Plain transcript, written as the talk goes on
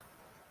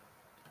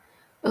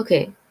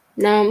Okay,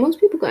 now most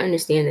people can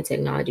understand the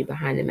technology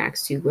behind the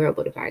Max 2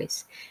 wearable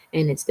device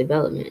and its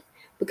development,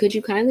 but could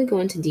you kindly go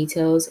into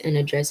details and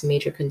address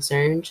major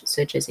concerns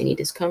such as any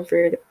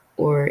discomfort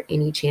or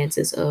any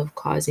chances of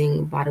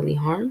causing bodily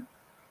harm?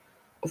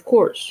 Of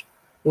course.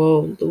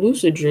 Well, the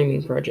lucid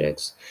dreaming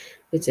projects,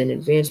 it's an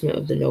advancement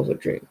of the Nova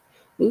dream.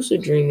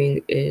 Lucid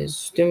dreaming is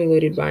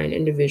stimulated by an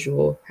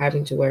individual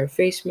having to wear a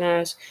face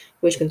mask,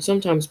 which can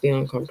sometimes be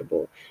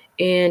uncomfortable,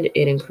 and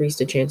it increased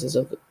the chances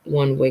of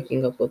one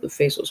waking up with a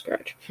facial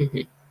scratch.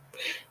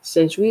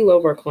 Since we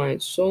love our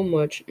clients so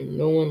much and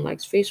no one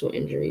likes facial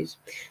injuries,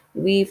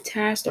 we've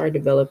tasked our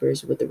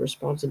developers with the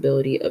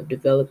responsibility of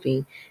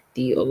developing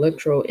the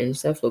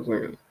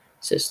electroencephalogram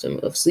system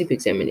of sleep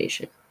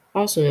examination,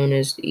 also known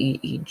as the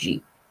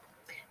EEG.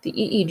 The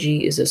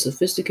EEG is a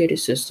sophisticated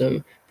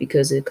system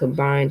because it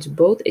combines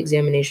both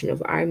examination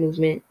of eye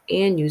movement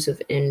and use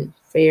of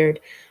infrared,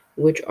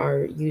 which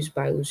are used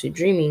by lucid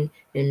dreaming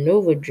and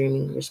nova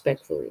dreaming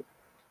respectively.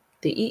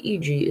 The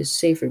EEG is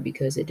safer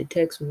because it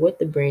detects what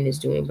the brain is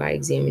doing by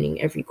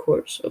examining every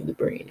course of the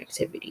brain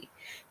activity,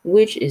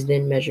 which is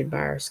then measured by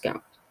our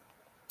scalp.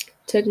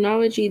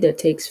 Technology that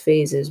takes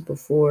phases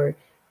before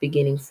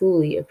beginning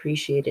fully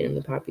appreciated in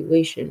the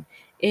population,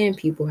 and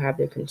people have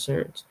their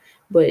concerns.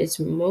 But it's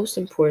most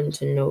important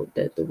to note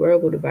that the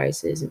wearable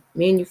device is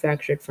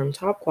manufactured from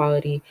top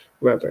quality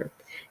rubber,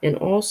 and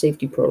all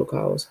safety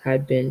protocols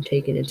had been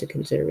taken into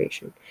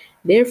consideration.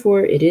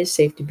 Therefore, it is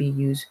safe to be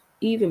used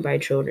even by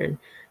children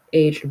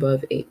aged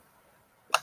above 8.